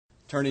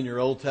Turn in your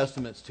Old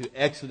Testaments to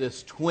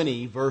Exodus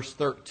 20, verse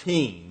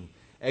 13.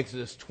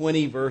 Exodus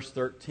 20, verse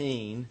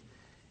 13.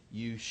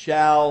 You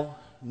shall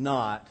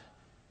not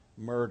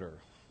murder.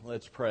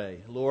 Let's pray.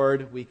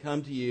 Lord, we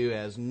come to you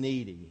as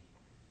needy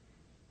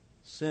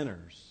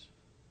sinners.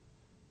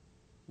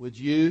 Would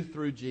you,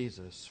 through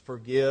Jesus,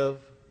 forgive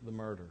the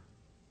murder?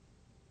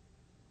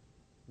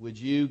 Would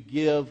you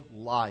give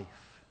life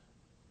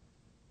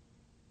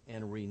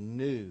and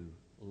renew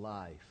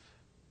life?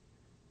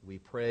 We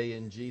pray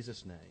in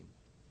Jesus' name.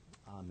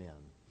 Amen.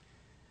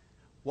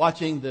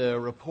 Watching the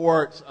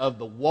reports of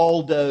the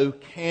Waldo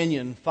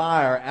Canyon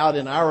fire out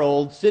in our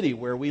old city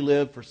where we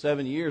lived for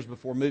 7 years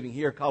before moving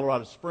here,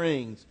 Colorado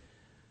Springs,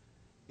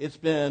 it's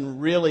been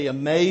really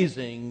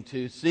amazing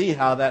to see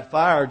how that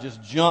fire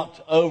just jumped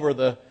over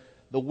the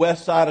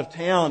west side of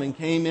town and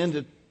came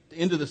into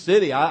the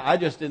city. I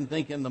just didn't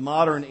think in the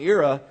modern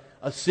era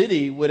a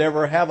city would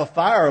ever have a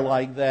fire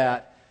like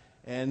that.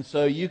 And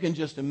so you can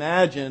just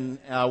imagine,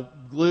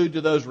 glued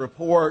to those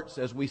reports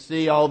as we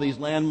see all these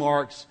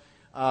landmarks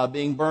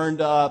being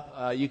burned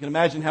up. You can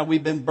imagine how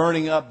we've been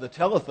burning up the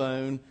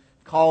telephone,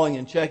 calling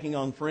and checking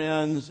on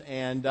friends.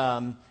 And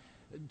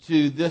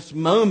to this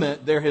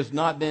moment, there has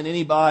not been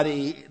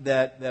anybody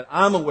that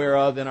I'm aware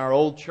of in our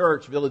old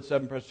church, Village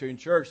 7 Presbyterian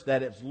Church,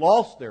 that has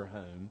lost their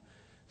home.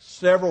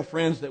 Several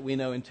friends that we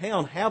know in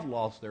town have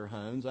lost their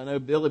homes. I know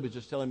Billy was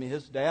just telling me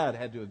his dad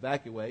had to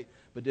evacuate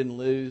but didn't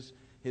lose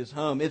his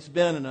home. It's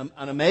been an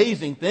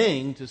amazing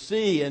thing to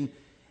see,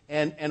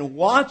 and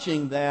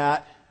watching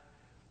that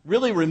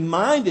really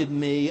reminded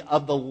me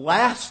of the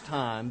last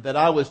time that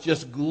I was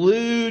just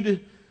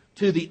glued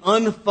to the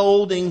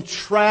unfolding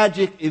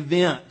tragic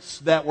events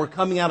that were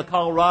coming out of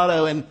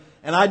Colorado. And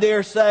I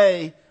dare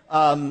say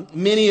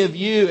many of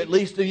you, at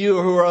least of you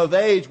who are of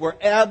age, were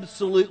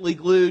absolutely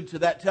glued to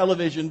that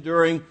television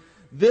during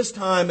this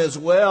time as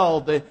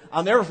well.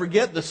 I'll never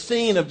forget the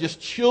scene of just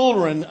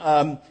children,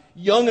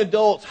 young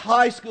adults,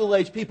 high school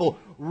age people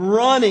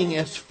running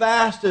as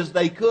fast as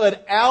they could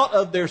out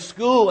of their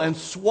school, and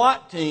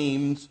SWAT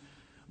teams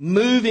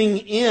moving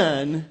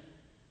in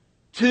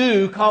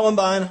to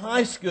Columbine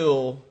High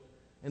School.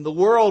 And the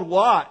world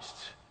watched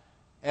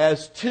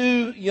as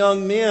two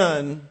young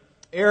men,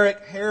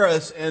 Eric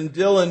Harris and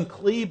Dylan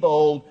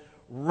Klebold,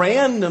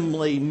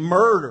 randomly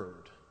murdered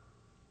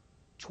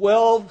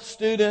 12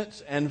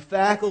 students and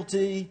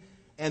faculty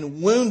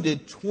and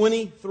wounded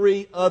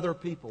 23 other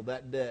people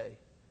that day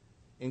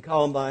in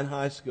Columbine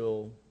High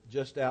School,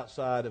 just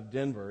outside of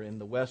Denver, in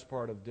the west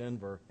part of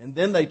Denver. And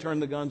then they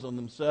turned the guns on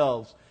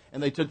themselves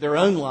and they took their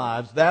own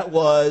lives. That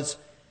was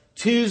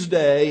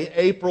Tuesday,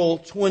 April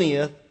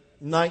 20th,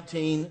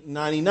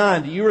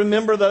 1999. Do you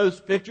remember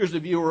those pictures?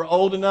 If you were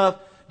old enough,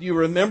 do you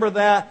remember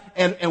that?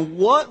 And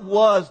what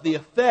was the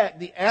effect,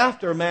 the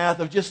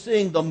aftermath of just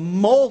seeing the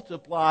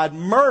multiplied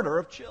murder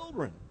of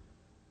children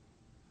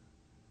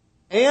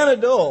and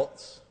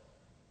adults?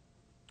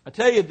 I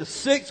tell you, the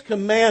sixth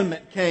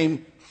commandment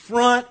came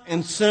front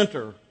and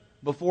center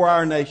before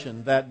our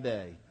nation that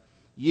day.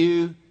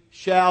 You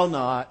shall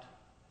not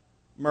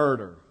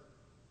murder.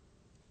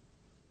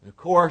 And of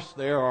course,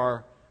 there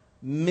are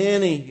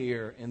many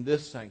here in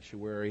this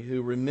sanctuary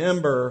who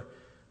remember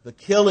the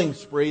killing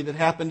spree that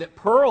happened at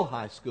Pearl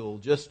High School,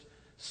 just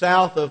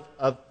south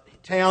of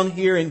town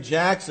here in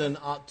Jackson,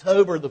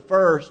 October the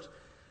 1st,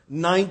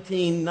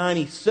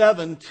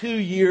 1997, 2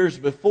 years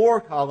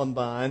before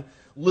Columbine.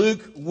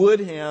 Luke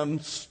Woodham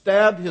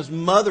stabbed his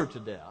mother to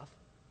death,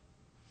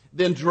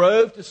 then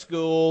drove to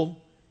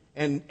school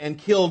and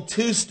killed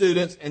 2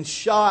 students and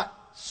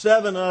shot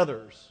 7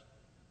 others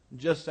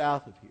just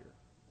south of here.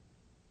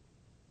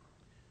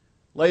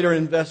 Later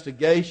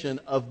investigation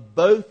of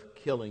both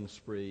killing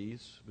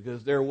sprees,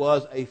 because there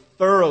was a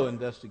thorough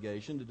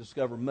investigation to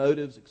discover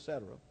motives,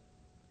 etc.,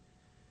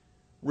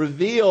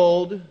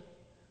 revealed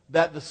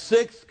that the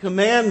sixth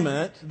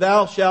commandment,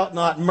 thou shalt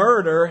not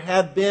murder,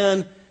 had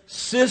been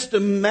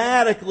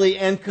systematically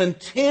and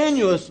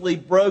continuously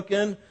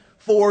broken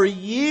for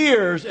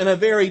years in a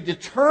very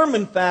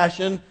determined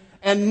fashion,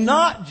 and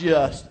not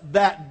just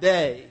that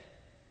day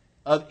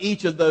of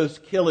each of those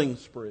killing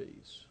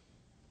sprees.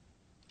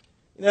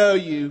 You know,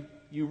 you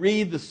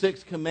read the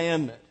sixth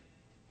commandment,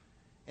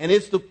 and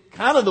it's the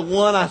kind of the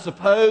one, I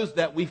suppose,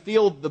 that we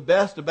feel the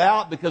best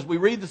about, because we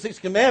read the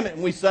sixth commandment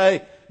and we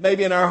say,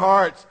 maybe in our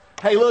hearts,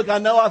 hey, look, I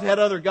know I've had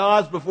other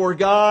gods before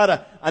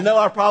God. I know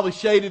I've probably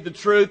shaded the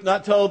truth,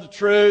 not told the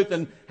truth,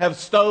 and have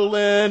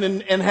stolen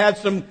and had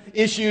some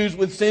issues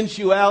with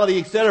sensuality,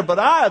 etc. But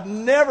I have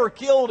never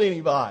killed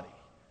anybody.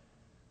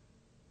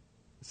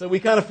 So we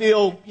kind of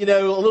feel, a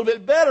little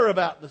bit better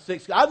about the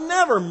sixth. I've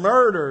never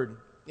murdered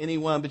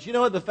anyone. But you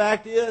know what the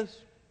fact is?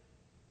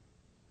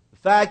 The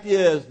fact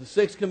is, the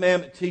sixth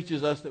commandment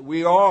teaches us that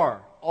we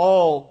are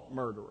all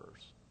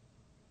murderers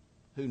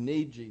who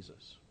need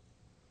Jesus.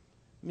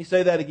 Let me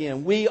say that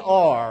again. We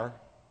are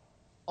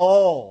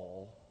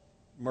all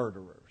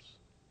murderers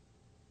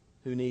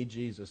who need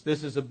Jesus.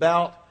 This is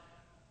about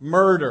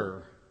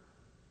murder,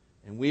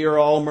 and we are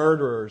all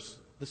murderers.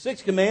 The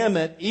sixth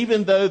commandment,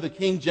 even though the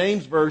King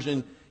James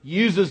Version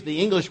uses the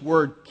English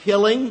word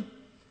killing.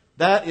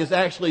 That is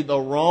actually the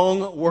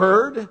wrong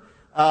word.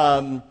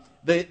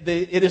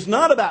 It is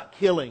not about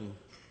killing,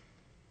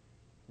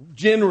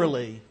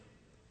 generally.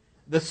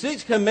 The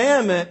sixth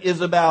commandment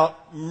is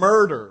about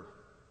murder.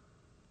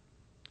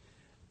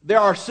 There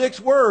are 6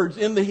 words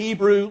in the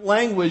Hebrew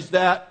language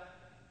that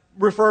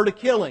refer to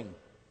killing.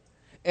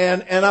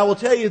 And I will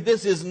tell you,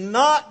 this is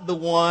not the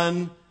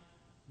one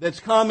that's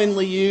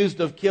commonly used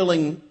of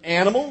killing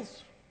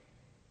animals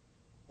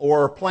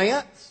or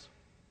plants.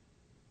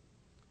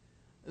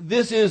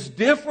 This is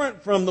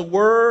different from the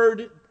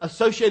word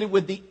associated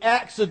with the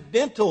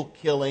accidental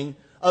killing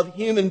of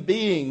human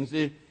beings.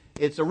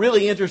 It's a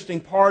really interesting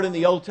part in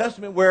the Old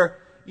Testament where,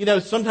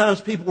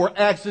 sometimes people were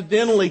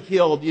accidentally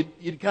killed.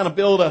 You'd kind of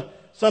build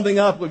something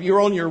up if you're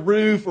on your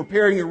roof,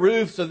 repairing your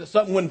roof so that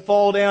something wouldn't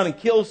fall down and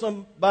kill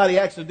somebody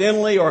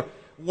accidentally. Or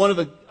one of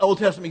the Old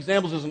Testament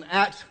examples is an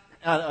axe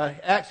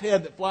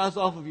head that flies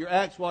off of your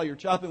axe while you're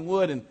chopping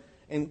wood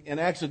and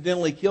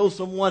accidentally kills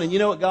someone. And you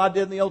know what God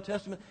did in the Old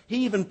Testament?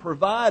 He even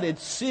provided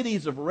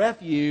cities of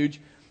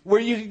refuge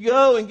where you could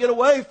go and get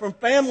away from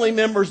family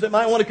members that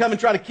might want to come and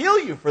try to kill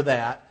you for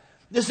that.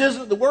 This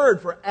isn't the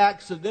word for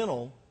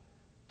accidental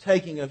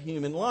taking of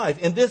human life.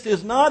 And this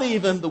is not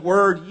even the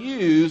word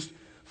used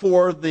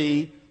for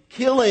the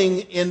killing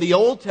in the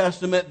Old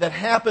Testament that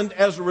happened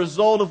as a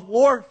result of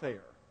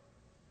warfare.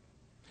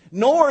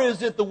 Nor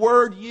is it the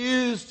word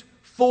used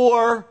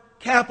for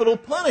capital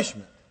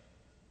punishment.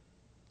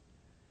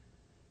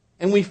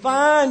 And we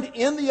find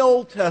in the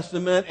Old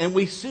Testament, and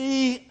we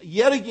see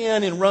yet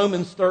again in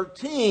Romans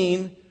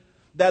 13,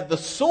 that the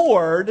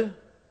sword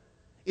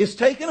is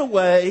taken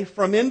away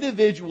from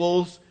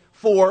individuals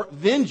for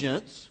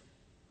vengeance.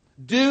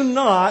 Do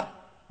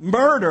not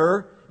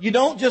murder. You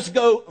don't just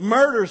go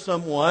murder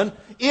someone.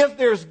 If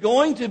there's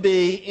going to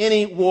be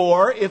any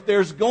war, if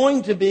there's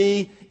going to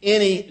be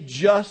any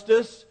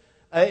justice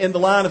in the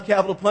line of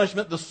capital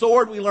punishment, the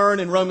sword, we learn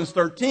in Romans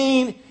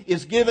 13,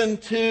 is given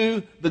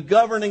to the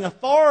governing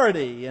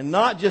authority and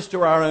not just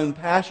to our own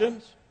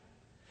passions.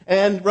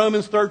 And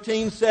Romans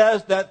 13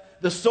 says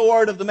that the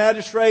sword of the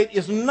magistrate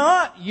is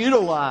not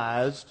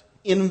utilized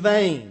in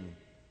vain.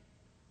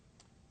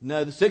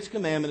 No, the sixth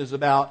commandment is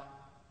about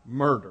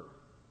murder.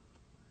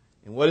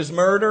 And what is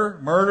murder?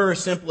 Murder is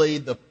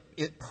simply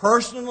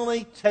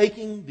personally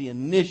taking the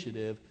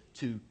initiative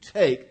to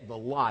take the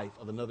life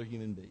of another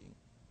human being.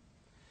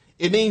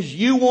 It means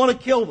you want to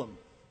kill them.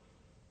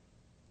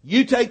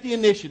 You take the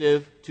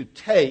initiative to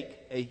take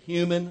a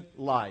human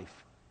life.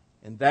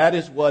 And that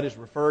is what is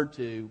referred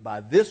to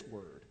by this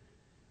word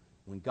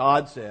when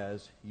God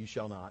says, you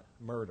shall not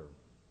murder.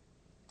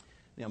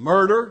 Now,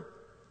 murder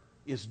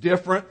is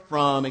different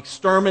from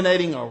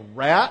exterminating a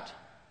rat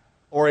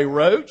or a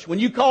roach. When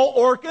you call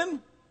Orkin,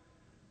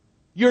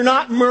 you're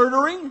not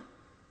murdering.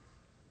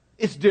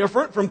 It's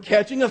different from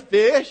catching a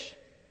fish.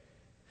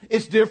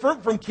 It's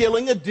different from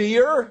killing a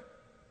deer.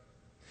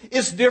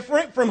 It's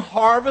different from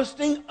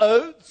harvesting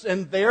oats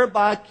and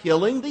thereby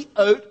killing the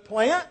oat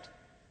plant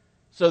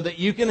so that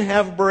you can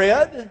have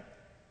bread.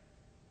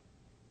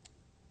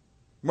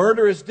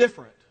 Murder is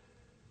different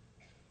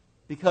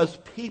because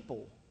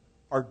people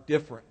are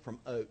different from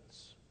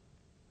oats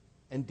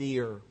and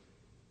deer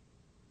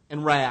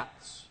and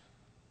rats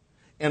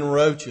and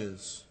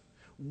roaches.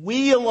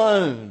 We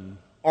alone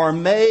are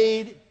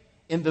made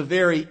in the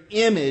very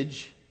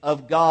image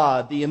of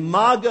God, the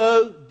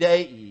imago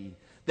Dei,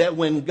 that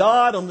when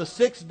God on the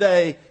sixth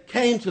day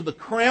came to the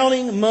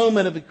crowning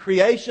moment of the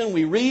creation,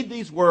 we read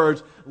these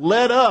words,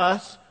 let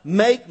us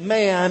make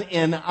man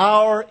in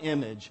our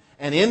image.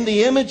 And in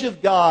the image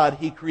of God,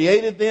 He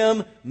created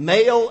them,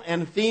 male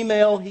and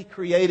female, He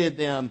created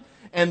them.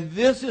 And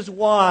this is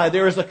why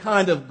there is a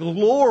kind of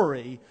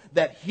glory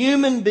that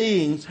human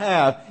beings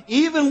have,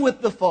 even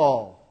with the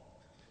fall.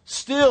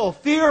 Still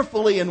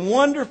fearfully and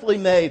wonderfully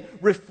made,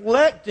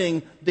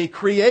 reflecting the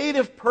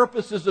creative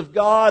purposes of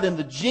God and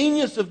the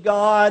genius of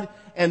God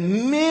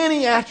and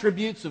many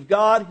attributes of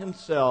God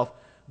Himself.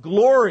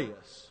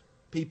 Glorious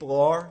people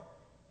are.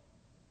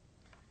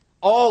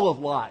 All of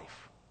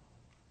life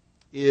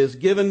is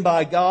given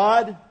by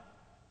God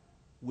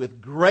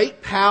with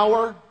great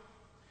power,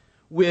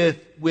 with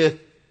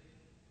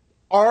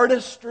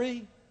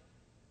artistry,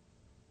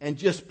 and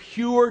just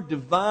pure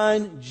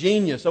divine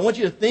genius. I want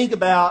you to think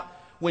about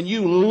when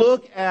you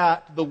look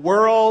at the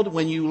world,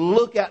 when you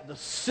look at the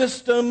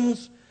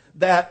systems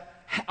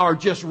that are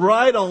just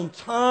right on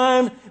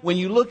time, when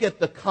you look at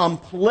the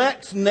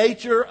complex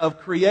nature of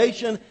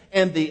creation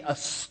and the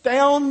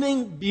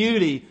astounding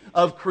beauty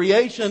of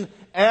creation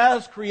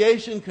as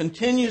creation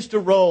continues to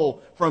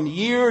roll from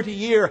year to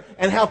year,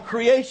 and how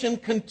creation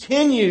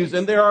continues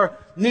and there are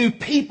new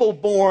people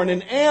born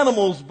and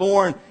animals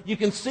born. You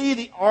can see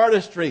the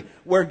artistry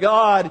where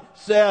God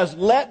says,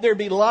 let there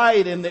be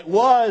light, and it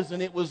was,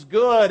 and it was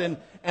good,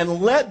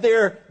 and let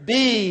there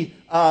be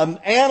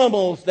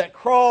animals that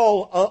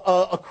crawl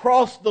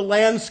across the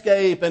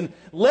landscape, and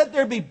let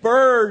there be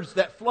birds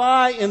that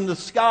fly in the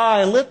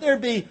sky, and let there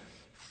be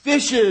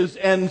fishes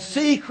and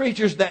sea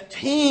creatures that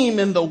teem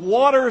in the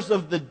waters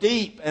of the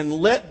deep, and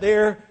let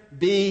there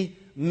be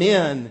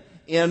men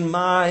in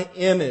my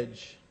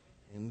image.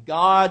 And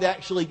God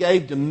actually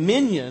gave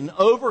dominion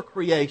over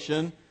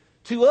creation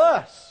to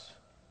us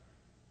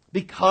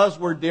because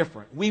we're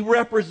different. We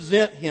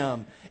represent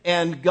Him.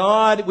 And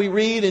God, we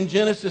read in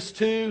Genesis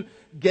 2,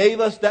 gave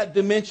us that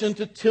dimension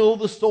to till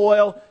the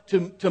soil,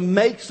 to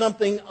make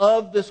something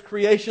of this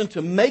creation,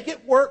 to make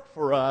it work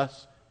for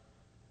us,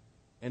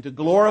 and to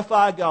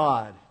glorify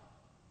God,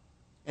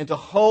 and to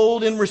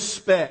hold in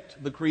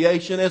respect the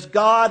creation as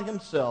God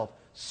Himself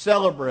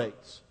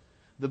celebrates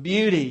the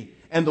beauty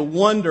and the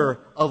wonder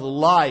of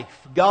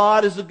life.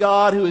 God is a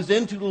God who is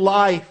into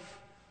life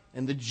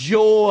and the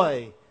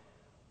joy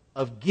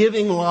of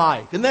giving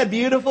life. Isn't that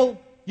beautiful?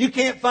 You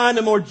can't find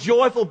a more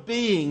joyful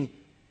being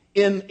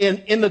in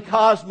the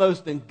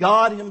cosmos than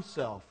God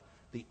Himself,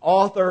 the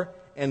author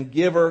and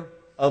giver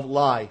of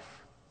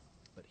life.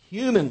 But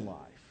human life,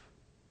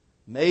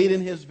 made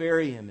in His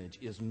very image,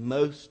 is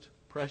most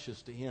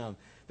precious to Him.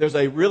 There's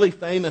a really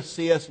famous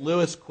C.S.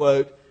 Lewis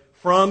quote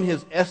from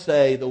his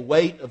essay, The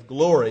Weight of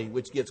Glory,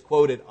 which gets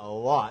quoted a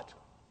lot.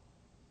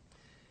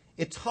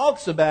 It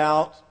talks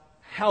about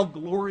how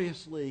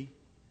gloriously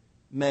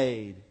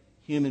made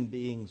human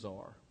beings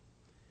are.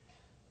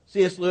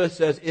 C.S. Lewis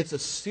says it's a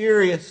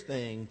serious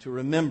thing to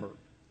remember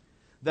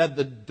that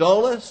the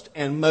dullest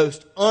and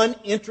most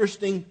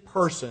uninteresting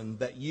person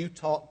that you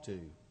talk to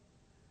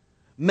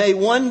may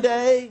one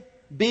day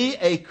be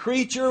a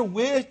creature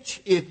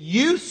which, if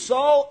you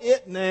saw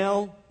it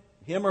now,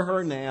 him or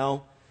her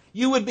now,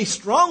 you would be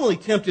strongly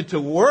tempted to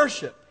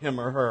worship him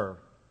or her.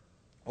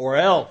 Or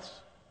else,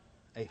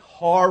 a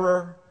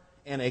horror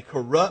and a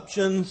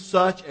corruption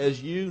such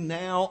as you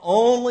now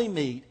only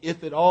meet,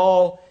 if at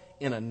all,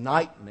 in a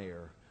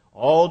nightmare.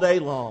 All day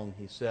long,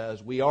 he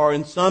says, we are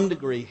in some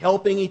degree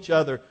helping each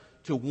other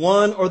to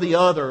one or the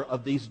other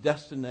of these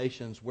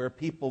destinations where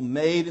people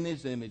made in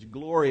His image,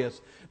 glorious,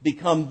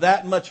 become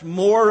that much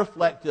more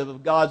reflective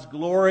of God's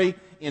glory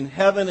in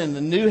heaven and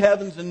the new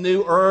heavens and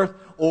new earth,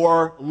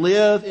 or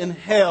live in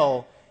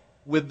hell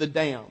with the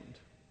damned.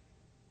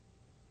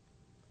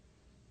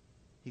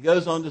 He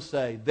goes on to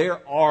say,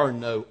 there are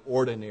no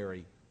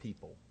ordinary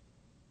people.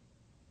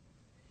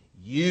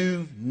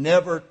 You've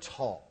never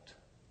talked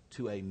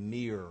to a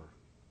mere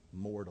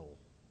mortal.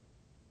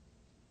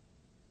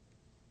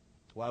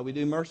 That's why we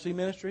do mercy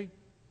ministry.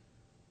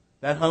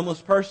 That homeless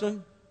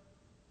person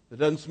that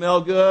doesn't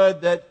smell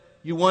good, that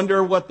you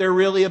wonder what they're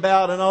really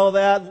about and all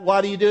that.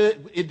 Why do you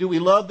do it? Do we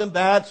love them?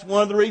 That's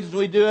one of the reasons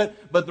we do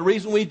it. But the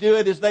reason we do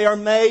it is they are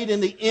made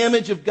in the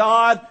image of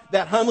God.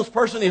 That homeless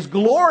person is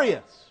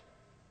glorious.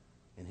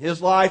 And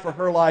his life or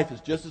her life is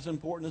just as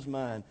important as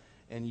mine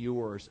and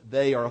yours.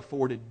 They are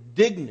afforded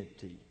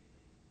dignity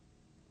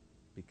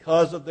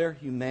because of their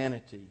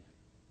humanity,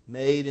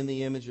 made in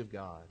the image of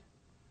God.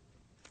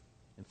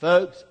 And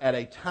folks, at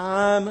a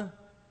time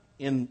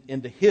in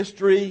the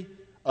history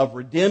of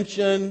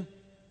redemption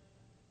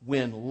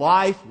when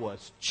life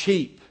was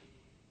cheap,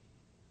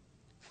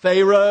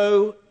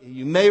 Pharaoh,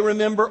 you may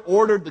remember,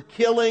 ordered the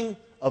killing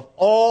of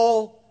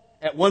all,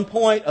 at one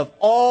point, of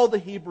all the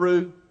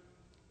Hebrew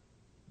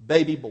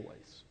baby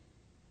boys.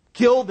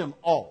 Killed them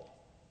all.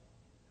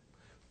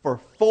 For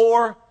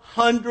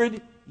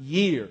 400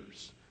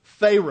 years,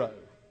 Pharaoh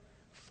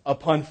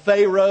upon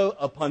Pharaoh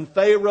upon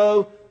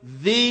Pharaoh,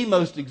 the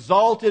most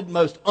exalted,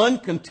 most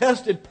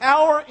uncontested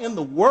power in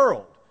the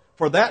world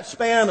for that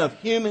span of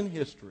human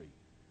history,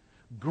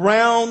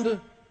 ground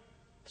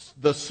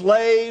the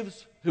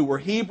slaves who were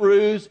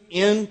Hebrews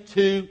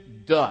into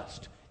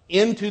dust,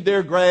 into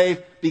their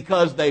grave,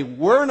 because they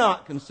were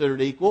not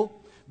considered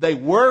equal. They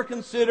were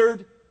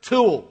considered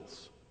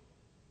tools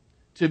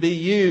to be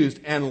used,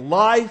 and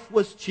life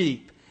was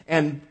cheap.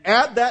 And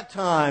at that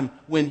time,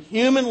 when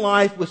human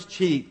life was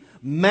cheap,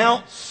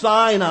 Mount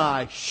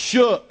Sinai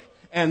shook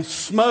and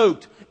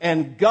smoked,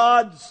 and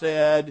God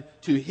said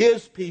to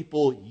His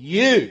people,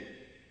 you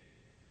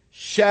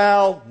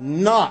shall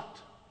not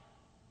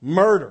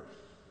murder.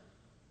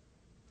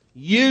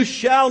 You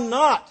shall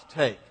not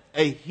take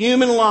a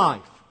human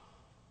life.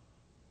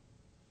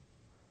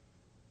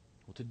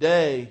 Well,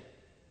 today,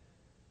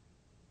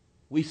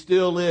 we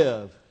still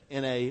live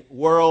in a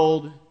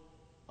world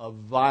of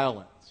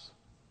violence.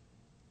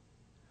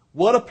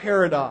 What a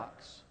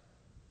paradox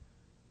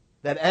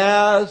that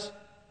as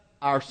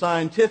our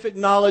scientific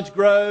knowledge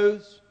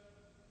grows,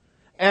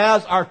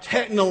 as our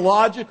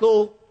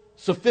technological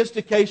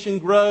sophistication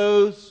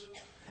grows,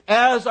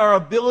 as our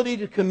ability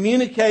to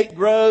communicate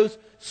grows,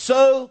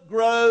 so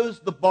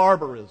grows the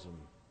barbarism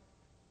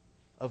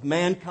of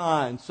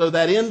mankind. So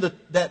that in the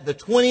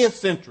 20th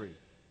century,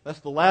 that's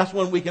the last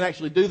one we can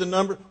actually do the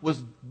number, was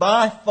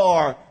by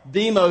far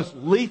the most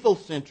lethal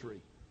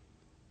century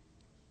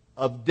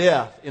of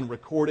death in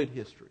recorded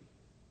history.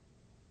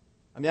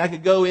 I mean, I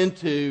could go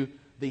into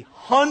the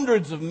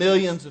hundreds of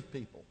millions of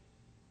people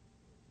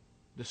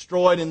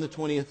destroyed in the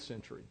 20th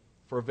century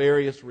for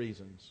various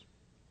reasons.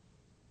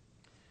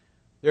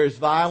 There is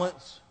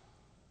violence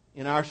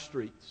in our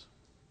streets.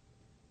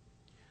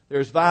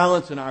 There's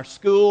violence in our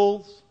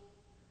schools.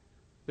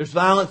 There's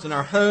violence in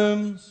our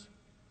homes.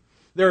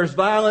 There's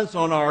violence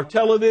on our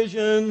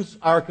televisions,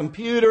 our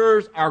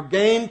computers, our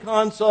game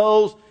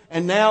consoles,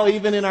 and now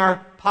even in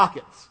our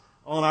pockets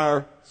on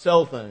our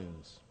cell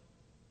phones.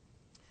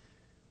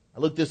 I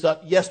looked this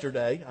up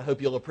yesterday. I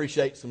hope you'll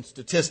appreciate some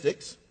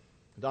statistics.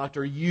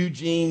 Dr.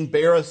 Eugene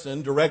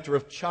Barrison, Director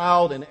of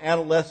Child and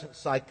Adolescent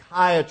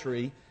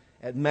Psychiatry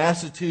at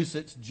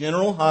Massachusetts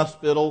General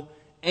Hospital,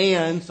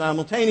 and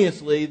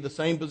simultaneously the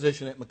same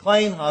position at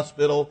McLean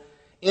Hospital,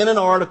 in an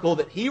article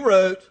that he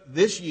wrote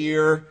this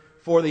year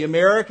for the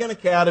American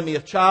Academy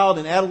of Child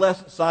and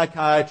Adolescent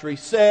Psychiatry,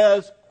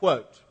 says,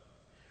 quote,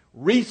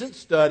 "Recent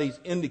studies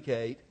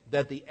indicate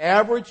that the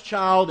average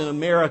child in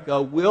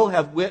America will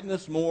have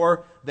witnessed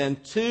more than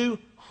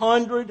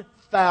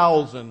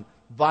 200,000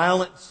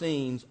 violent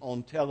scenes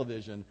on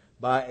television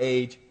by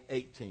age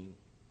 18.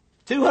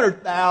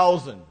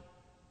 200,000.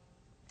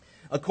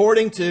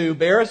 According to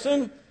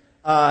Barrison,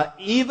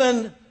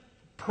 even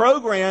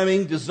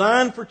programming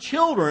designed for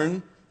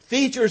children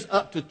features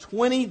up to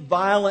 20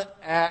 violent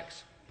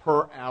acts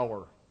per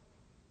hour.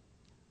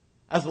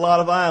 That's a lot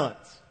of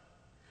violence.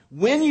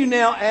 When you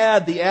now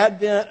add the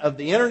advent of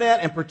the internet,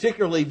 and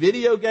particularly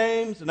video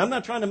games, and I'm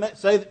not trying to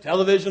say that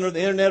television or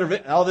the internet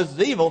or all this is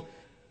evil,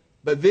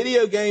 but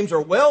video games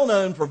are well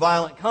known for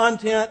violent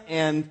content,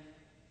 and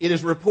it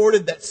is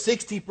reported that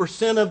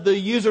 60% of the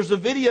users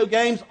of video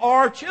games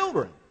are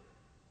children.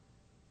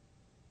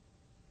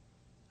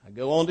 I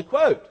go on to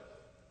quote,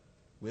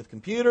 with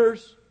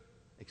computers,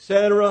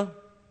 etc.,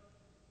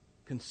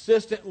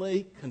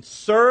 consistently,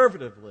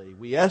 conservatively,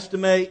 we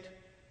estimate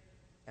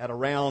at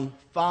around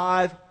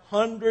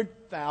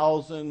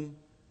 500,000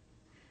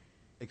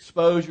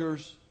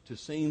 exposures to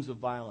scenes of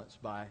violence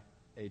by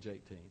age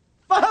 18.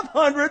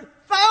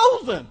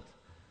 500,000!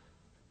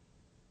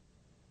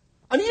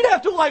 I mean, you'd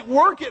have to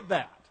work at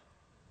that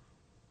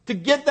to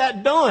get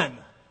that done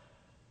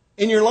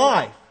in your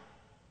life.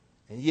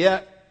 And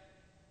yet,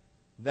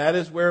 that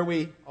is where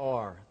we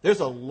are.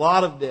 There's a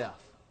lot of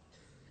death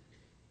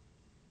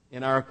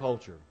in our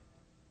culture.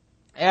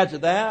 Add to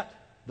that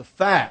the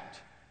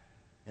fact,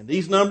 and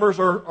these numbers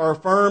are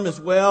firm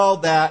as well,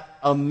 that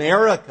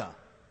America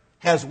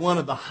has one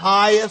of the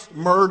highest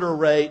murder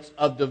rates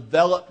of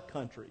developed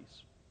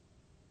countries.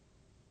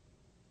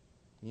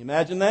 Can you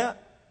imagine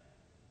that?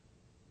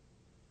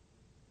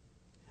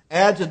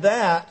 Add to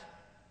that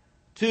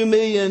 2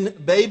 million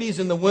babies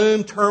in the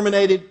womb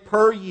terminated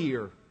per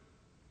year.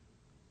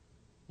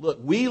 Look,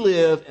 we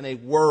live in a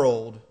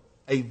world,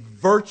 a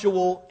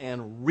virtual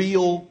and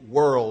real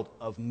world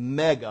of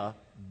mega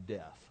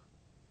death.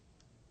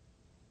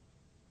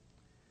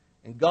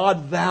 And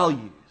God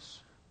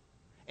values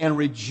and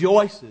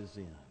rejoices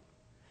in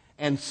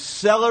and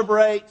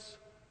celebrates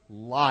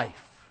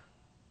life.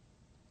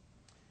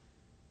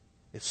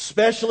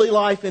 Especially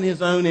life in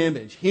His own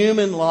image,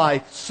 human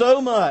life,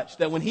 so much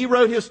that when He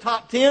wrote His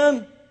top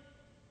 10,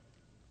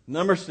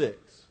 number 6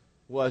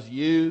 was,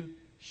 "You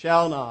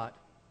shall not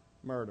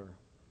murder.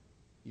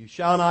 You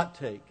shall not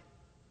take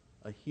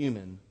a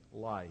human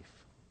life."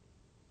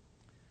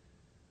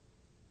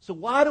 So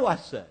why do I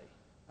say?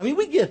 I mean,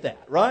 we get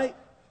that, right?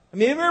 I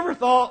mean, have you ever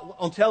thought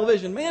on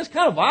television, man, it's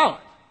kind of violent?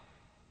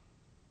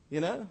 You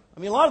know? I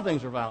mean, a lot of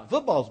things are violent.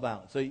 Football's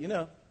violent. So,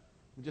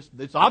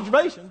 it's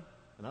observation.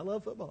 And I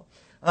love football.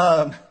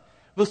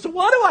 But so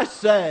why do I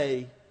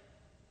say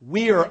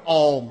we are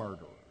all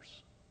murderers?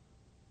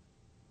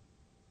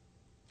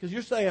 Because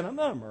you're saying, I'm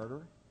not a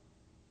murderer.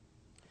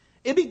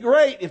 It'd be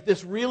great if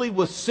this really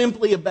was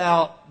simply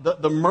about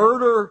the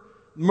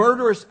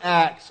murderous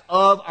acts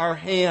of our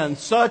hands,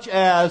 such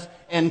as,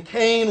 and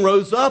Cain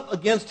rose up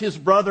against his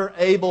brother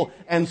Abel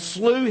and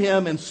slew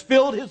him and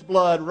spilled his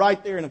blood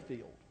right there in a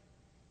field.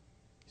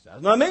 He says,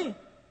 that's not me.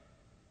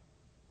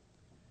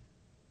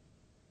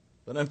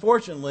 But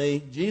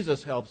unfortunately,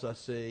 Jesus helps us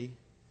see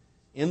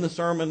in the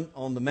Sermon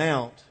on the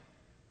Mount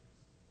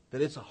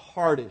that it's a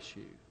hard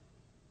issue,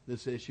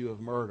 this issue of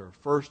murder,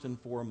 first and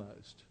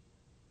foremost.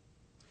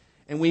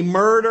 And we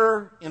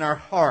murder in our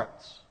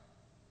hearts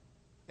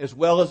as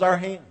well as our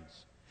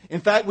hands. In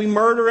fact, we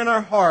murder in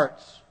our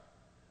hearts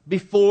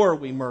before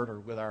we murder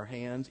with our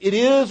hands. It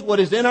is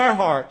what is in our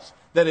hearts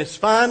that is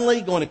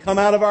finally going to come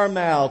out of our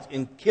mouths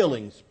in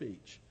killing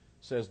speech,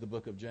 says the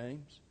book of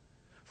James.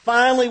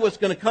 Finally, what's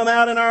going to come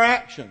out in our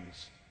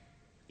actions,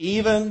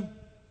 even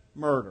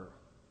murder.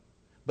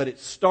 But it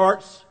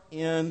starts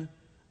in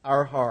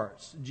our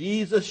hearts.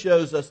 Jesus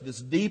shows us this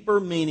deeper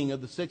meaning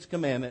of the sixth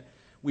commandment.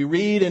 We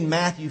read in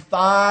Matthew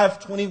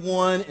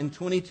 5:21 and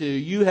 22,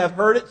 "You have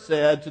heard it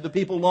said to the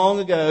people long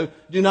ago,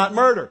 do not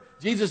murder."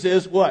 Jesus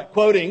is what?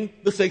 Quoting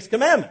the sixth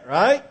commandment,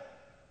 right?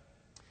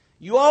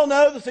 You all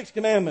know the sixth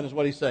commandment is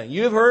what he's saying.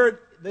 You have heard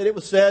that it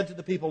was said to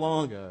the people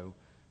long ago,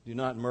 do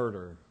not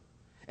murder.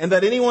 And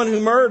that anyone who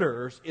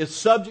murders is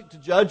subject to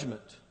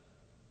judgment.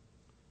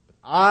 But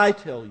I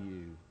tell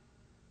you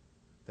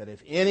that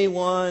if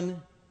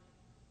anyone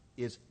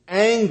is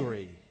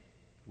angry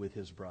with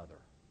his brother,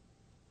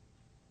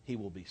 he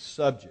will be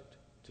subject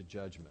to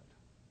judgment.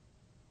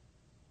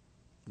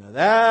 Now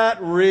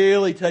that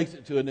really takes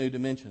it to a new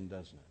dimension,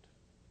 doesn't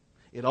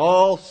it? It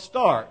all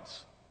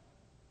starts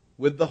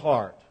with the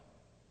heart.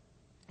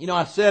 You know,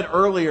 I said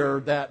earlier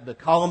that the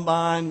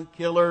Columbine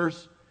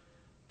killers,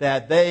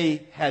 that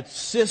they had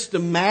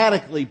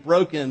systematically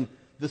broken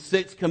the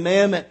Sixth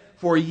Commandment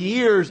for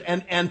years,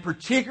 and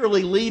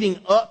particularly leading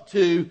up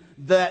to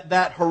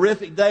that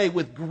horrific day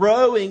with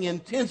growing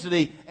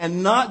intensity,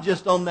 and not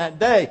just on that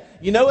day.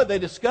 You know what they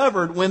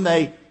discovered when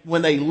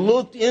they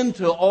looked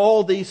into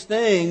all these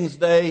things?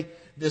 They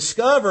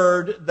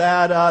discovered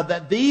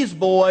that these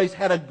boys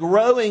had a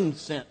growing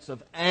sense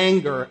of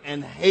anger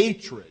and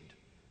hatred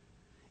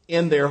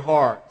in their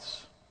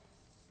hearts.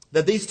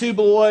 That these two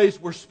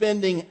boys were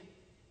spending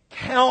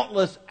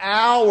countless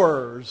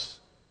hours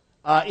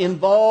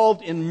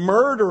involved in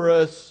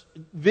murderous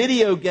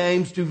video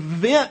games to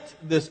vent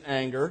this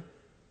anger.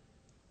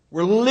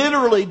 Were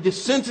literally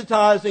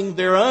desensitizing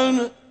their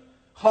own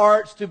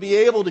hearts to be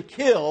able to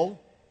kill.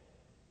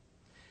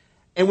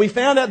 And we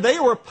found out they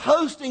were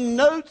posting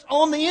notes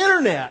on the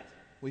internet.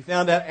 We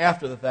found out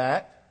after the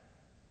fact.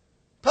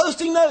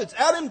 Posting notes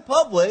out in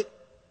public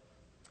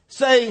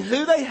saying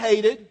who they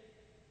hated,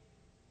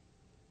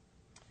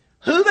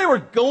 who they were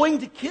going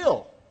to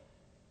kill,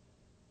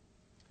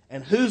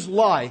 and whose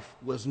life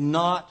was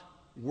not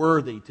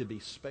worthy to be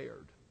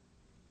spared.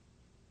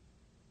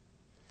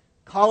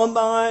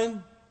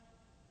 Columbine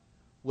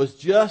was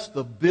just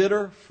the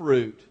bitter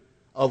fruit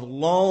of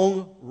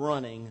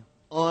long-running,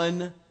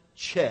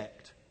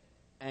 unchecked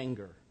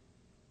anger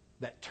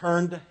that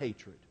turned to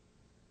hatred,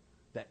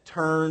 that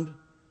turned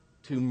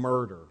to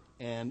murder.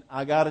 And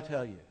I got to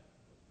tell you,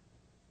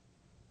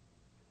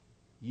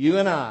 you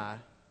and I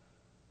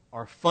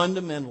are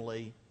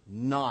fundamentally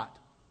not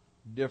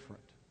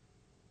different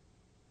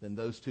than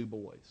those two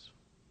boys.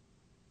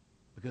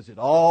 Because it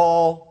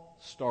all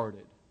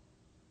started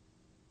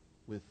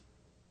with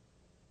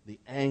the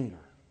anger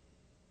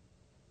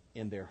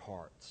in their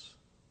hearts.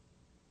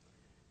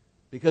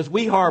 Because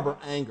we harbor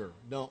anger,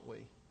 don't we?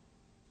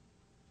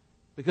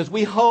 Because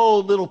we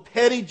hold little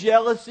petty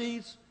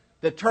jealousies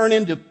that turn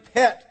into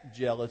pet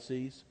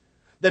jealousies,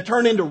 that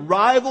turn into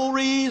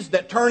rivalries,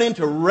 that turn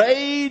into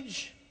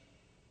rage,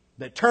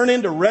 that turn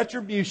into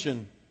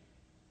retribution.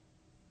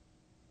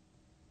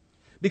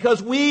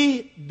 Because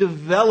we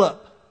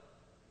develop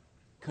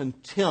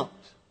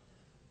contempt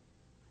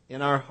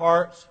in our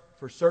hearts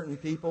for certain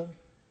people,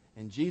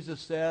 and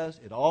Jesus says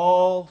it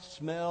all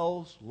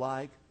smells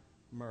like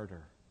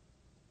murder.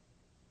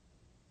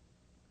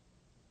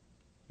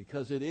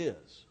 Because it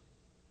is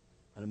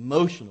an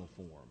emotional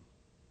form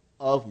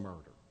of murder.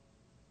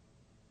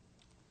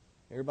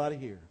 Everybody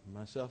here,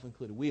 myself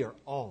included, we are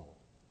all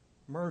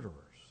murderers.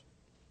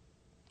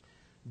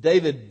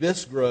 David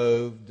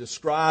Bisgrove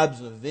describes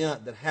an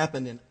event that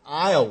happened in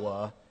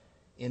Iowa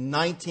in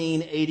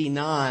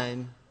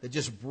 1989 that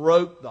just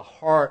broke the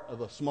heart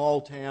of a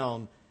small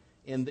town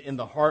in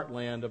the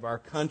heartland of our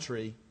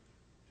country.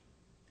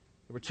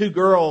 There were two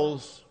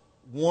girls.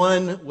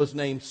 One was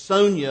named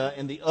Sonia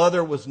and the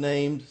other was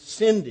named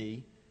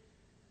Cindy.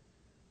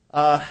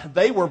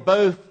 They were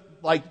both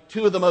like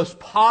two of the most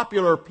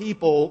popular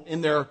people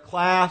in their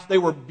class. They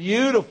were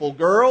beautiful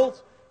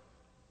girls.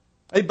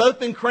 They'd both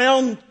been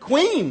crowned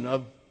queen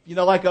of,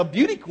 like a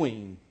beauty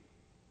queen.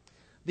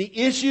 The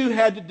issue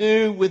had to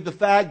do with the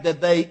fact that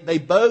they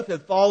both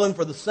had fallen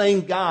for the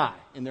same guy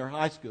in their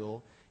high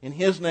school, and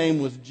his name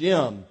was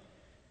Jim.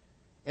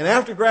 And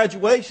after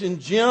graduation,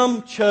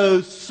 Jim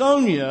chose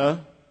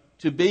Sonia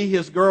to be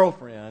his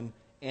girlfriend,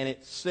 and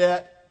it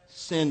set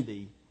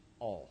Cindy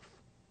off.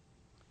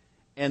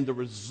 And the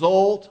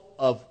result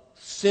of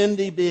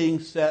Cindy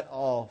being set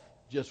off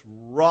just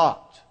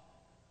rocked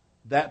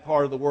that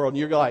part of the world. And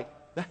you're like,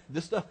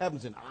 this stuff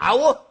happens in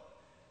Iowa?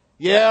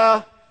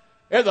 Yeah,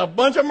 there's a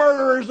bunch of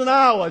murderers in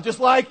Iowa, just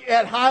like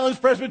at Highlands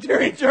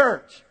Presbyterian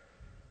Church.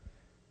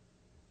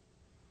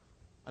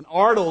 An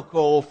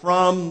article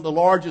from the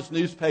largest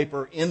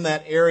newspaper in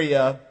that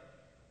area,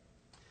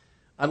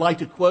 I'd like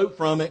to quote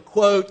from it.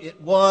 Quote, "It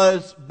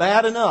was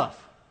bad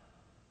enough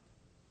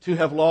to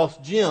have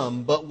lost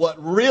Jim, but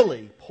what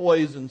really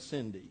poisoned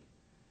Cindy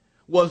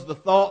was the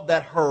thought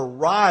that her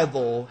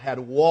rival had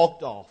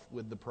walked off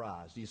with the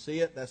prize." Do you see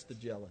it? That's the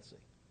jealousy.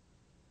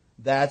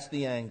 That's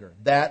the anger.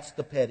 That's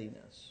the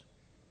pettiness.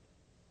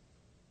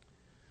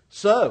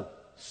 So,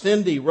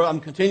 Cindy, I'm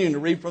continuing to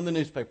read from the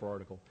newspaper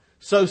article.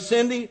 So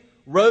Cindy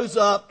rose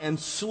up and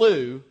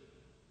slew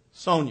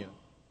Sonia.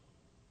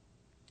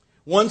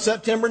 One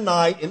September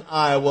night in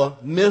Iowa,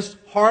 Miss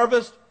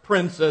Harvest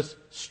Princess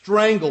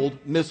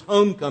strangled Miss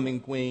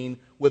Homecoming Queen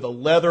with a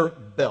leather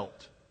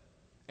belt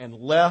and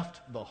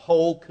left the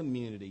whole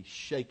community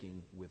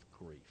shaking with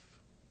grief.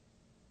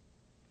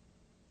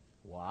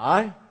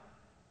 Why?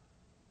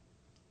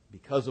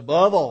 Because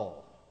above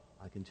all,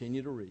 I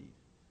continue to read,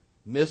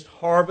 Miss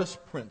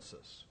Harvest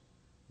Princess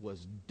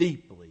was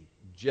deeply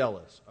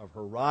jealous of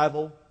her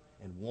rival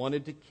and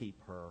wanted to keep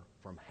her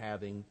from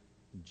having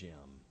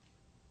Jim.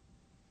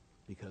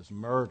 Because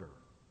murder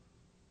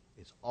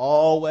is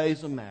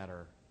always a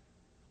matter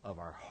of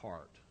our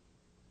heart.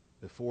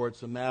 before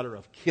it's a matter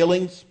of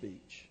killing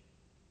speech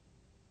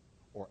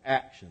or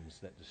actions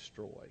that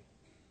destroy.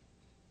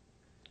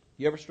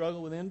 You ever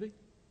struggle with envy?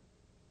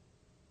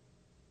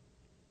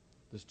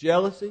 Does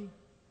jealousy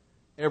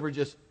ever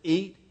just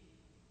eat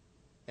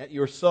at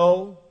your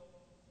soul?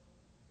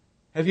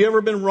 Have you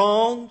ever been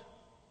wronged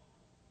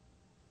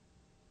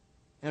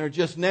and are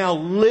just now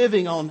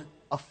living on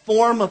a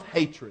form of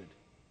hatred,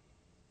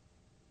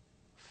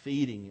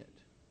 feeding it?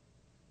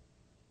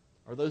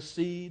 Are those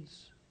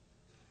seeds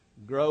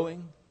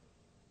growing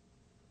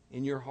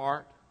in your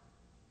heart?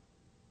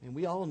 And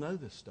we all know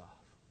this stuff.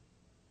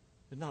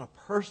 There's not a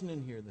person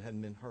in here that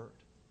hasn't been hurt.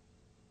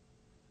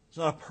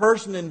 There's not a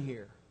person in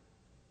here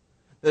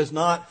that has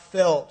not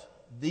felt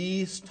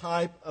these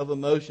type of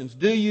emotions.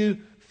 Do you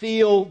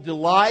feel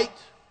delight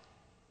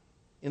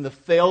in the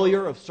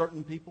failure of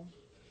certain people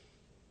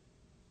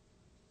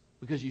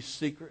because you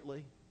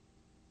secretly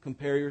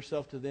compare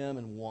yourself to them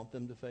and want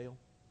them to fail?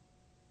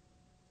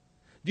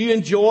 Do you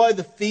enjoy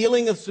the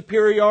feeling of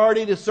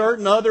superiority to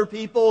certain other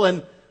people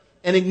and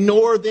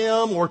ignore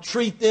them or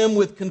treat them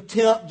with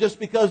contempt just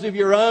because of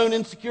your own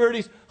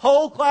insecurities?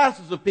 Whole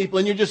classes of people,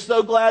 and you're just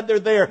so glad they're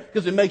there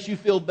because it makes you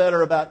feel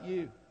better about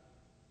you.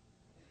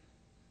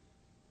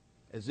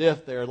 As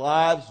if their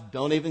lives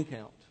don't even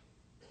count.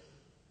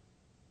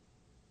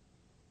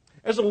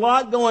 There's a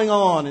lot going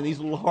on in these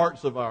little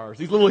hearts of ours,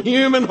 these little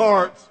human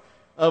hearts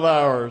of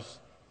ours.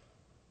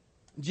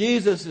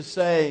 Jesus is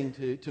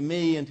saying to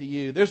me and to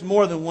you, there's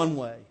more than one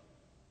way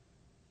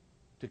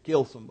to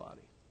kill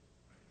somebody.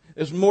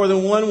 There's more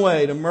than one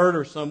way to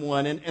murder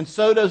someone, and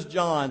so does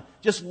John.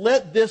 Just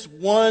let this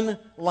one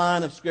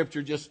line of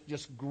Scripture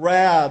just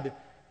grab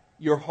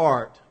your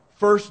heart.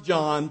 1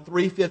 John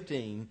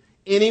 3:15,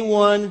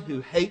 anyone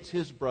who hates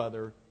his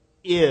brother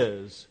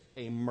is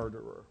a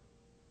murderer.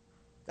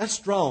 That's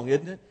strong,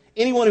 isn't it?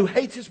 Anyone who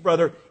hates his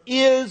brother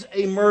is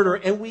a murderer,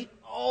 and we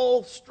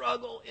all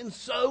struggle in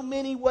so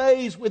many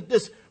ways with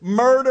this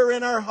murder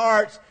in our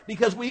hearts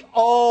because we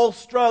all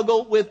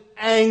struggle with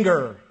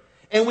anger.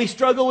 And we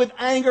struggle with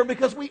anger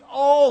because we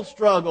all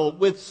struggle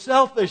with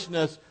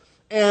selfishness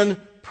and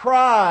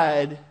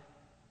pride.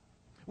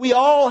 We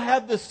all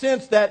have the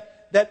sense that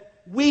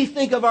we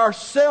think of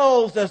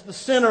ourselves as the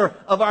center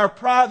of our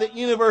private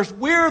universe.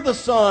 We're the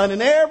sun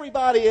and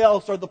everybody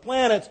else are the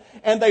planets,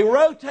 and they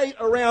rotate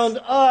around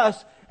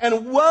us.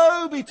 And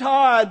woe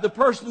betide the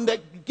person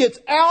that gets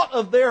out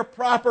of their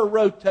proper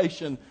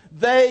rotation.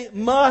 They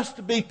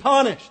must be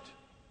punished,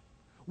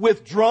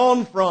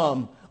 withdrawn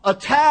from,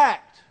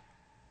 attacked,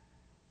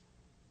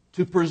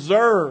 to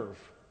preserve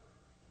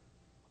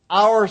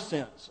our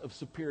sense of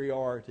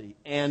superiority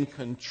and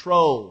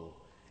control.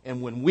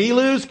 And when we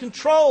lose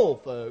control,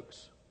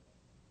 folks,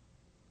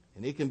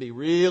 and it can be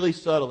really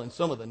subtle, and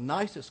some of the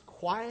nicest,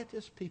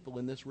 quietest people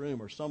in this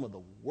room are some of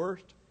the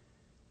worst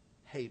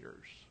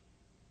haters.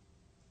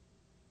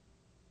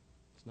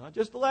 It's not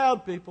just the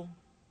loud people.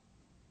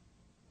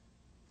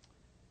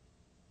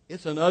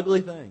 It's an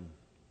ugly thing.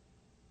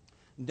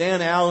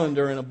 Dan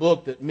Allender, in a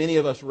book that many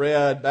of us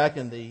read back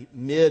in the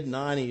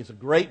mid-90s, a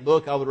great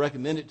book, I would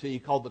recommend it to you,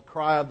 called The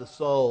Cry of the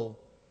Soul,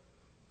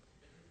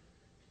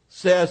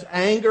 says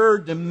anger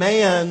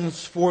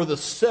demands for the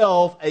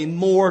self a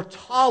more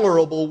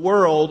tolerable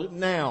world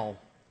now.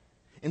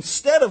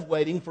 Instead of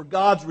waiting for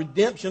God's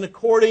redemption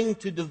according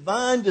to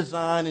divine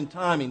design and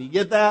timing. You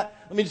get that?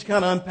 Let me just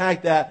kind of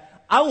unpack that.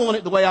 I want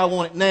it the way I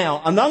want it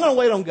now. I'm not going to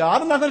wait on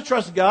God. I'm not going to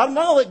trust God. I'm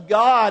not going to let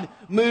God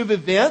move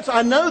events.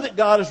 I know that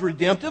God is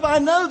redemptive. I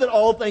know that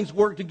all things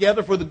work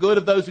together for the good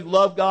of those who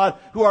love God,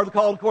 who are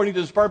called according to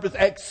His purpose,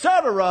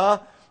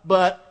 etc.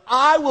 But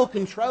I will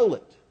control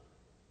it.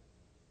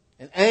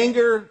 And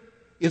anger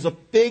is a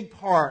big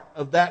part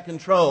of that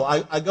control.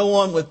 I go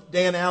on with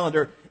Dan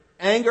Allender.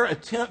 Anger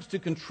attempts to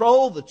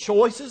control the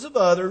choices of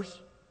others,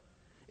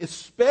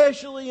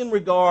 especially in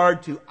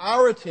regard to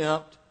our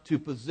attempt to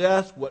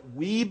possess what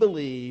we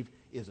believe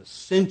is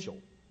essential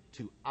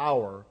to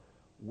our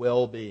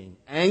well-being.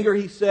 Anger,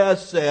 he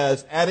says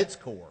at its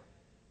core,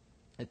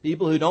 that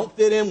people who don't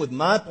fit in with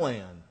my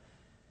plan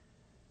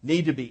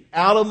need to be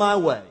out of my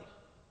way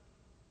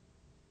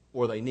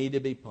or they need to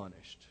be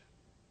punished.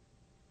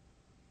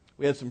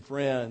 We had some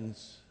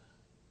friends,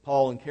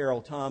 Paul and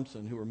Carol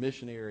Thompson, who were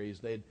missionaries.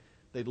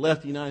 They'd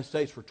left the United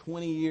States for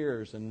 20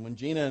 years, and when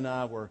Gina and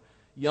I were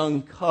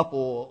young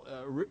couple,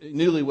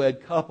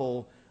 newlywed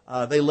couple,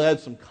 they led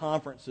some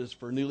conferences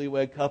for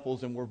newlywed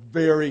couples and were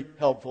very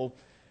helpful.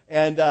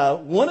 And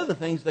one of the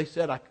things they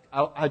said,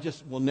 I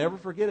just will never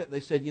forget it.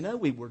 They said,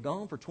 we were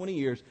gone for 20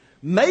 years.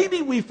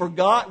 Maybe we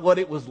forgot what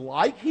it was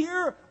like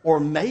here, or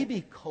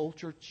maybe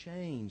culture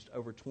changed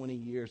over 20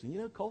 years.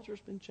 And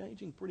culture's been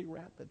changing pretty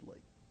rapidly.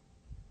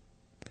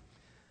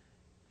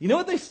 You know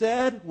what they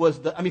said was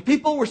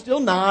people were still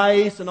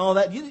nice and all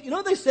that. You know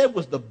what they said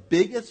was the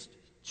biggest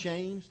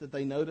change that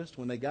they noticed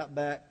when they got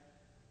back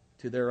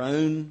to their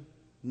own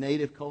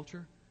native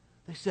culture?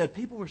 They said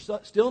people were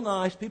still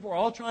nice. People were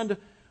all trying to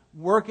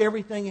work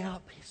everything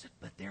out. He said,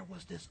 but there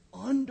was this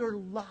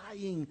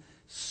underlying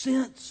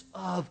sense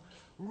of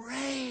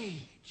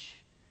rage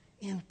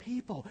in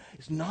people.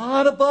 It's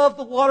not above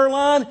the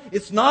waterline.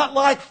 It's not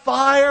like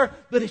fire,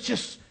 but it's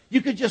just,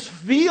 you could just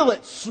feel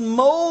it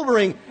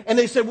smoldering. And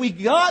they said, we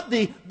got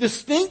the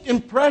distinct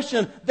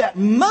impression that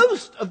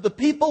most of the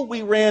people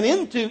we ran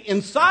into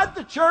inside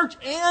the church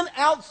and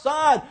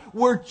outside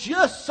were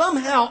just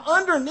somehow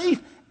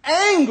underneath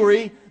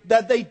angry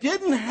that they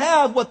didn't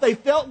have what they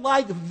felt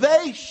like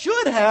they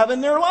should have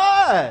in their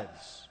lives.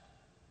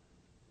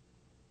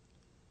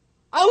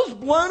 I was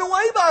blown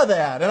away by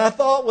that. And I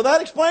thought, well,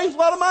 that explains a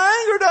lot of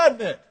my anger,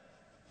 doesn't it?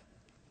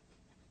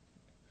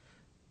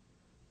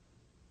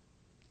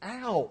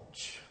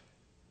 Ouch.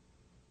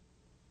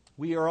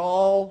 We are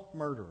all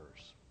murderers.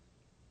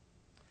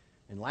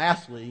 And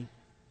lastly,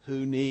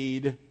 who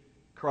need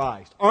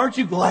Christ. Aren't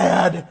you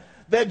glad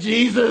that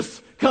Jesus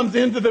comes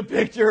into the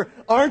picture?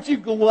 Aren't you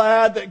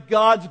glad that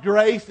God's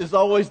grace is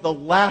always the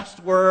last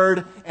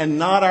word and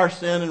not our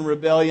sin and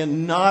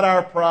rebellion, not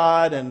our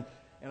pride and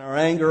our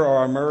anger or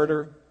our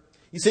murder?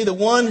 You see, the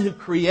one who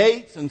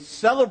creates and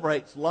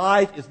celebrates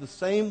life is the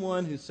same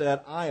one who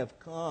said, I have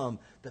come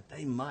that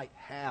they might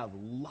have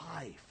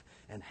life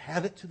and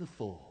have it to the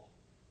full.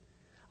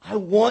 I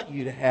want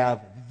you to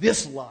have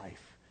this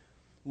life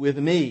with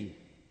me.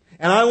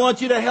 And I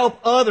want you to help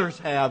others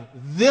have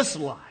this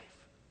life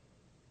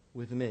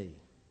with me.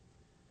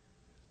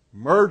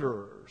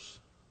 Murderers,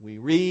 we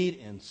read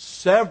in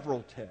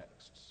several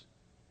texts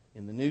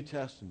in the New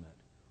Testament,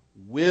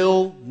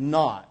 will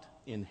not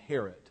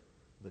inherit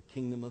the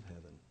kingdom of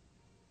heaven.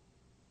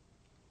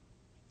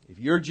 If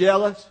you're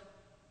jealous,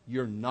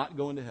 you're not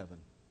going to heaven.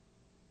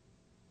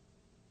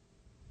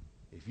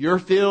 If you're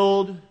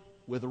filled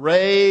with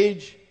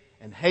rage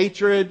and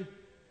hatred,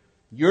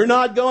 you're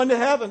not going to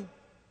heaven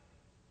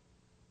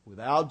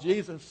without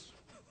Jesus.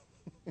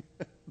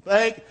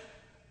 Thank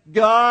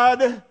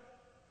God,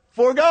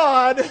 for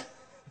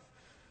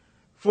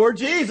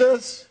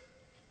Jesus.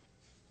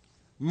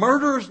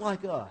 Murderers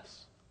like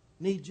us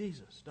need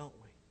Jesus, don't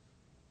we?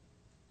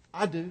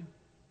 I do.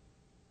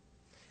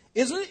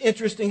 Isn't it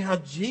interesting how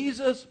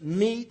Jesus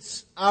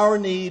meets our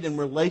need in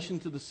relation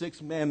to the sixth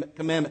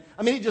commandment?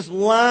 I mean, it just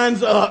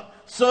lines up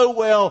so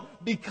well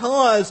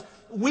because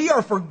we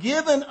are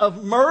forgiven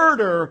of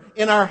murder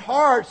in our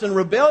hearts and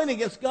rebellion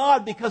against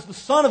God because the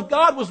Son of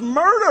God was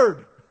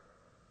murdered.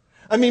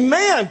 I mean,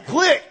 man,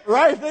 click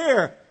right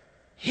there.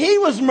 He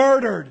was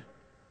murdered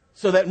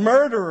so that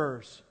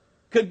murderers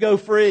could go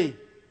free.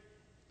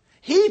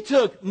 He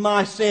took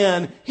my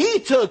sin. He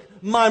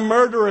took my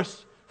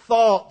murderous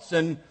thoughts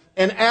and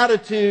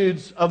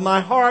attitudes of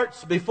my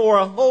hearts before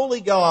a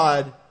holy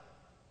God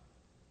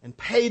and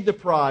paid the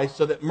price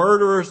so that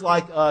murderers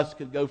like us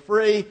could go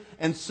free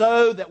and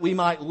so that we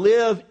might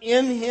live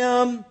in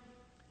Him,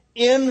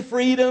 in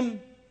freedom,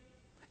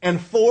 and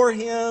for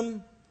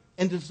Him,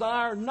 and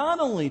desire not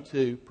only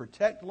to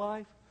protect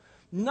life,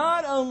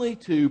 not only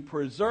to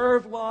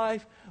preserve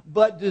life,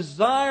 but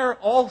desire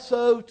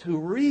also to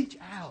reach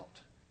out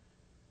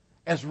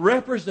as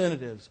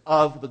representatives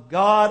of the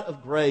God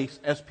of grace,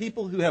 as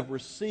people who have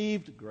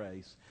received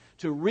grace,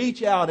 to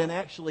reach out and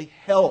actually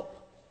help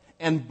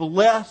and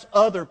bless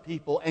other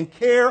people and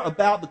care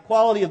about the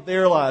quality of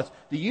their lives.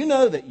 Do you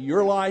know that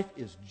your life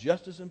is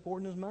just as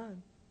important as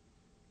mine?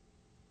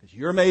 Because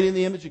you're made in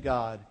the image of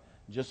God,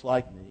 just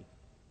like me.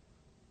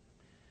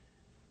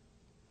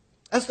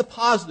 That's the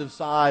positive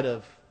side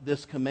of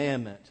this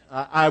commandment.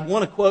 I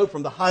want to quote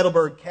from the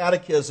Heidelberg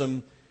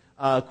Catechism.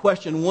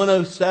 Question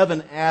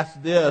 107 asks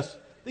this.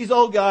 These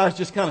old guys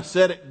just kind of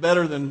said it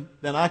better than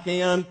I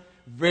can.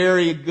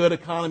 Very good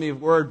economy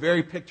of word,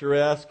 very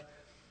picturesque.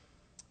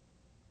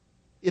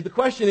 The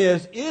question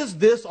is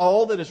this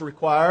all that is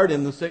required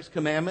in the sixth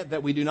commandment,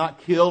 that we do not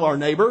kill our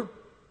neighbor?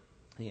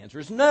 The answer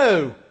is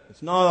no.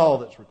 It's not all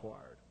that's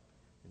required.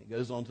 And it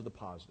goes on to the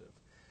positive.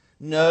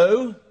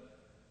 No,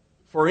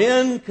 for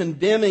in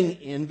condemning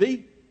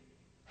envy,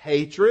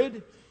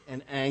 hatred,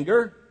 and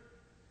anger,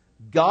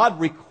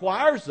 God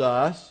requires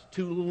us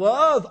to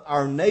love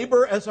our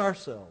neighbor as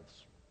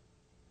ourselves.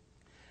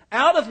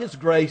 Out of His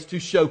grace to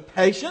show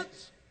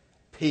patience,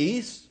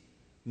 peace,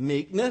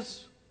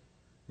 meekness,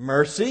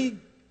 mercy,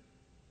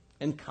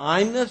 and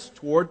kindness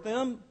toward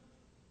them,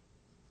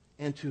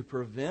 and to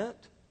prevent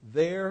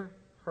their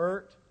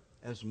hurt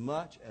as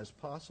much as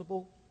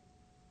possible,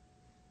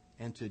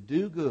 and to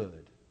do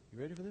good.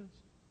 You ready for this?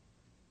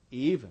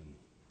 Even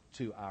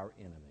to our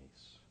enemies.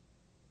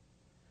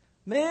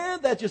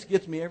 Man, that just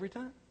gets me every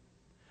time.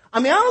 I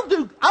mean,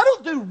 I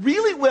don't do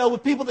really well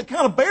with people that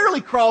kind of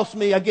barely cross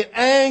me. I get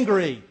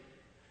angry.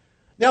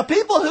 Now,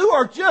 people who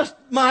are just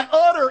my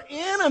utter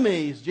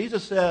enemies,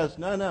 Jesus says,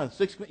 no,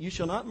 you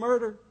shall not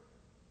murder.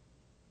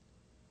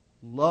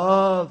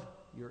 Love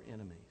your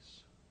enemies.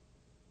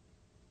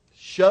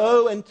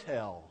 Show and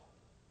tell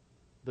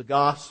the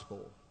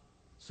gospel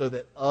so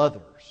that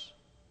others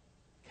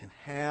can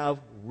have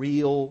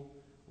real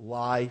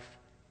life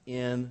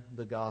in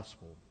the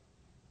gospel.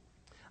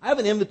 I have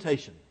an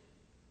invitation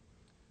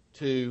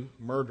to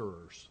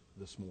murderers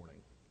this morning.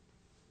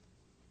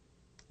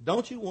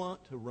 Don't you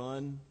want to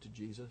run to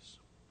Jesus?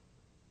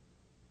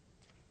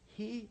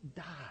 He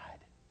died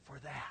for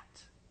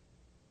that.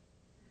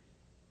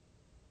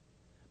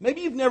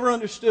 Maybe you've never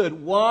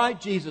understood why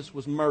Jesus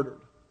was murdered.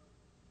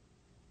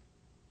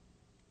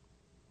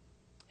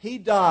 He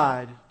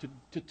died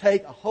to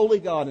take a holy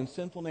God and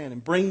sinful man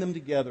and bring them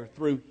together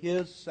through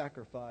His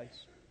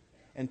sacrifice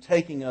and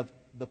taking of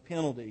the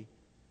penalty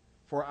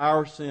for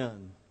our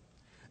sin.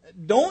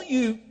 Don't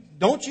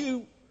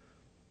you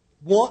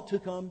want to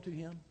come to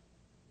Him?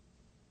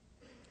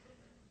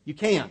 You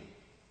can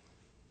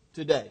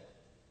today.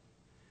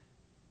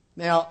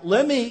 Now,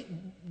 let me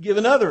give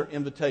another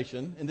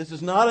invitation, and this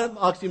is not an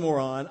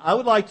oxymoron. I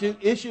would like to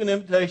issue an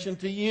invitation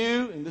to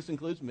you, and this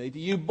includes me, to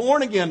you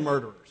born-again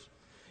murderers.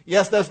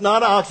 Yes, that's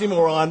not an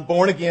oxymoron,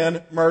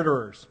 born-again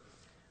murderers.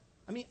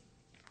 I mean,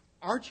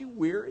 aren't you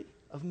weary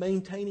of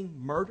maintaining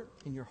murder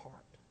in your heart?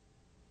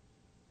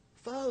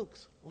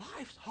 Folks,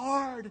 life's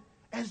hard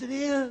as it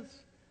is.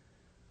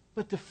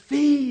 But to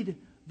feed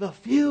the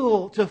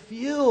fuel, to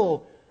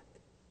fuel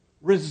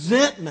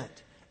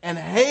resentment and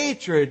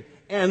hatred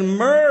and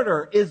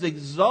murder is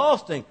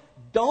exhausting.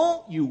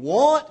 Don't you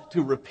want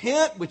to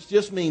repent, which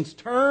just means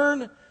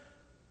turn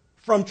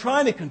from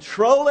trying to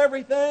control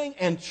everything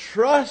and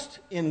trust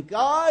in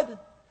God?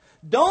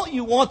 Don't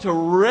you want to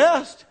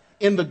rest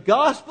in the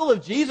gospel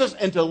of Jesus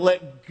and to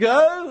let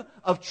go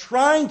of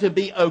trying to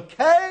be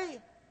okay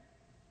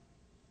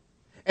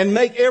and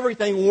make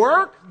everything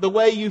work the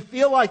way you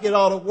feel like it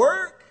ought to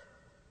work?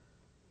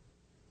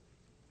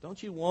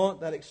 Don't you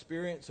want that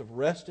experience of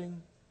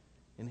resting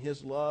in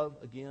His love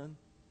again?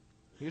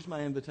 Here's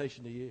my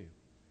invitation to you.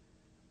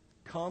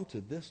 Come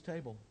to this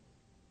table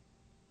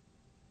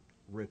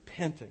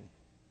repenting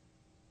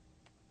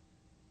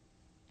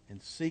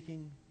and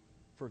seeking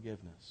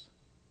forgiveness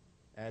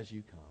as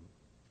you come.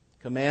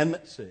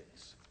 Commandment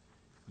 6,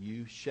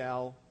 you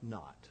shall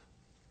not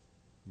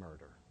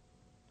murder.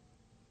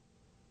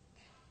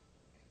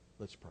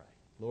 Let's pray.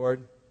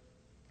 Lord,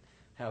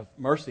 have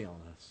mercy on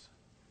us.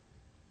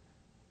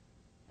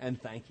 And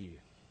thank you.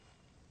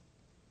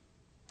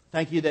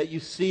 Thank you that you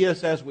see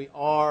us as we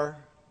are.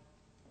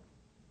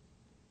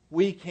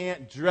 We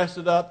can't dress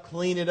it up,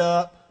 clean it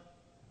up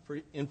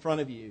in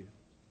front of you.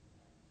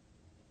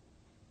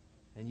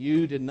 And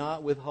you did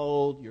not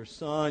withhold your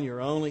Son,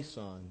 your only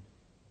Son.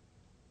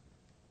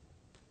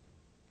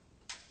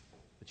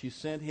 But you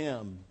sent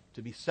Him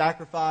to be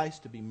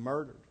sacrificed, to be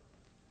murdered,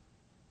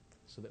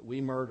 so that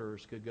we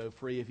murderers could go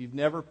free. If you've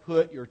never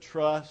put your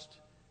trust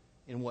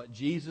in what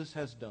Jesus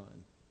has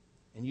done,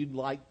 and you'd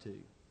like to,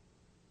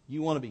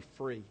 you want to be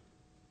free.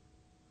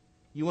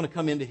 You want to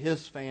come into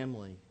His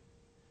family,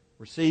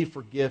 receive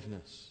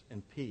forgiveness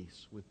and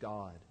peace with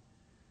God.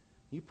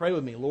 You pray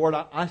with me, Lord,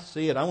 I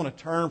see it. I want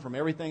to turn from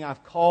everything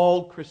I've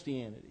called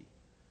Christianity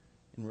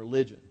and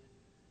religion,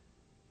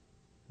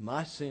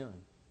 my sin.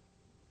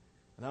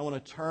 And I want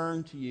to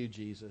turn to you,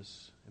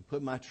 Jesus, and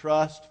put my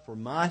trust for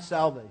my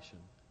salvation,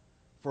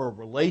 for a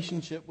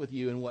relationship with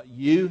you and what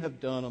you have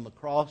done on the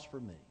cross for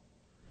me.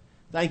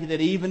 Thank you that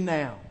even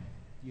now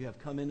you have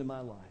come into my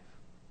life.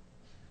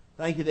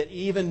 Thank you that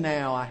even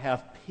now I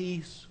have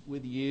peace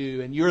with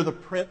you and you're the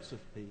Prince of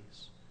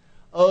Peace.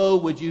 Oh,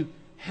 would you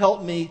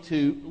help me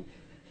to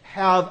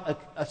have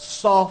a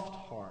soft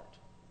heart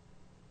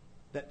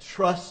that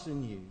trusts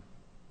in you.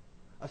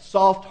 A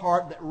soft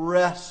heart that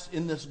rests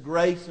in this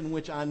grace in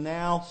which I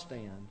now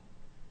stand.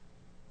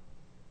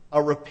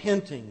 A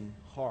repenting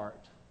heart.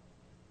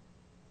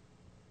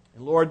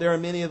 And Lord, there are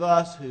many of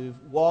us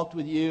who've walked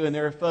with you, and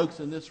there are folks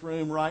in this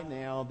room right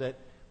now that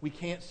we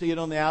can't see it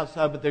on the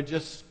outside, but they're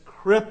just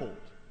crippled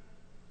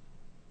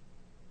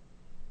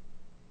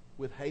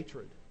with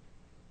hatred.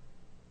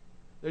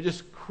 They're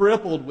just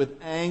crippled with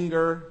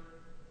anger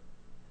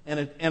and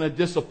a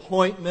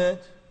disappointment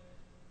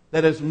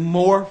that has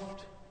morphed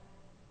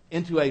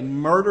into a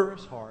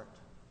murderous heart.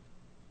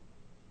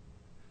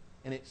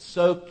 And it's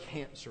so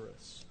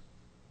cancerous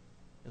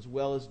as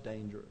well as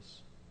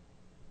dangerous.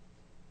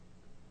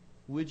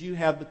 Would you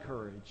have the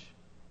courage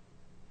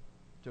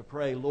to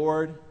pray,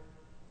 Lord,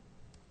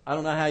 I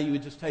don't know how you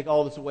would just take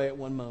all this away at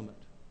one moment,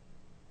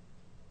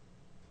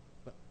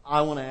 but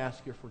I want to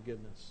ask your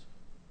forgiveness.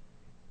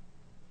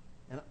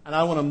 And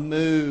I want to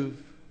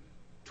move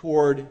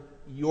toward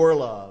your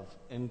love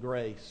and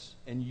grace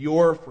and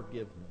your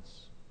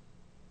forgiveness.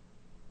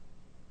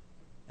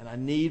 And I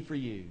need for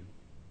you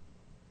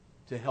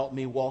to help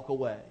me walk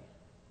away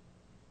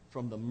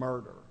from the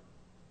murder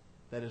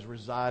that has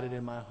resided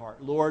in my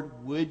heart.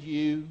 Lord, would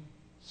you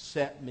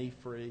set me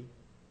free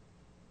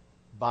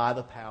by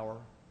the power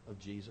of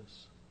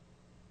Jesus?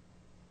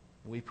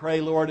 And we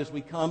pray, Lord, as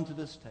we come to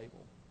this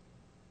table,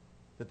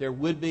 that there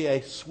would be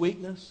a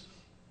sweetness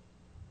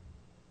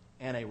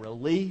and a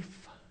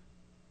relief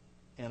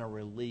and a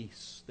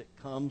release that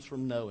comes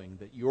from knowing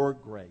that your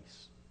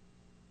grace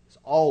is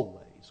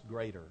always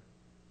greater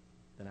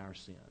than our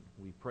sin.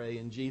 We pray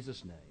in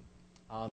Jesus' name.